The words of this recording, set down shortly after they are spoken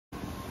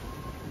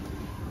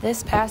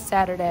This past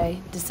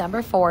Saturday,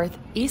 December 4th,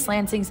 East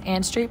Lansing's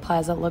Ann Street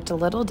Plaza looked a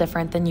little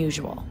different than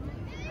usual.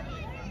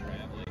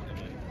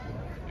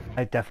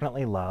 I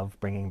definitely love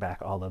bringing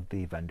back all of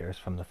the vendors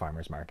from the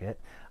farmers market.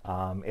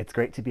 It's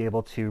great to be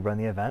able to run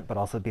the event, but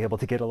also be able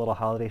to get a little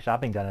holiday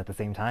shopping done at the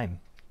same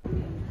time.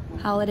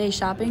 Holiday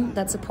shopping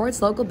that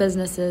supports local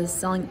businesses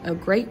selling a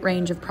great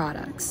range of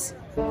products.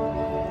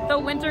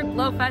 The Winter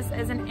Glow Fest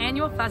is an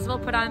annual festival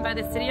put on by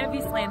the City of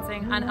East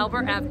Lansing on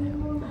Elbert Avenue.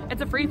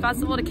 It's a free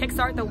festival to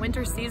kickstart the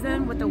winter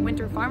season with the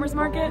Winter Farmers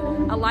Market,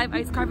 a live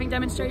ice carving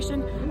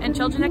demonstration, and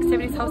children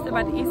activities hosted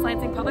by the East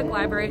Lansing Public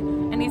Library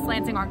and East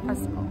Lansing Art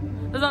Festival.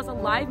 There's also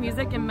live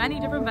music and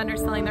many different vendors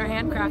selling their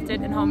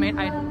handcrafted and homemade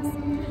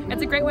items.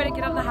 It's a great way to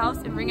get out of the house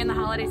and bring in the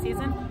holiday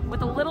season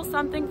with a little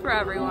something for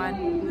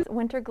everyone.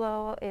 Winter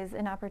Glow is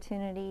an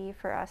opportunity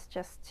for us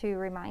just to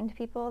remind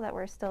people that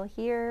we're still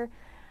here,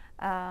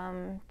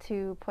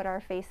 to put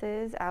our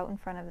faces out in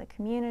front of the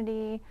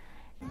community.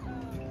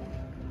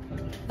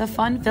 The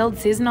fun-filled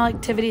seasonal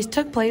activities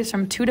took place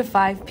from 2 to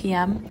 5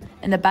 p.m.,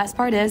 and the best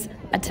part is,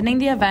 attending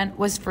the event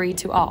was free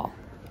to all.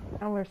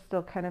 We're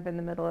still kind of in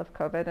the middle of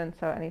COVID, and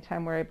so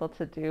anytime we're able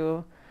to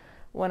do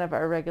one of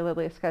our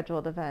regularly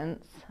scheduled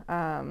events,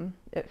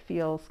 it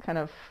feels kind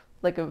of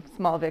like a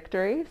small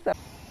victory.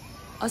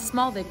 A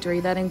small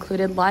victory that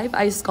included live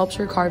ice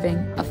sculpture carving,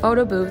 a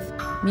photo booth,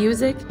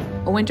 music,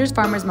 a winter's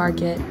farmers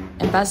market,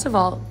 and best of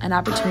all, an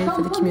opportunity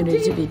for the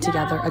community to be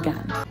together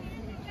again.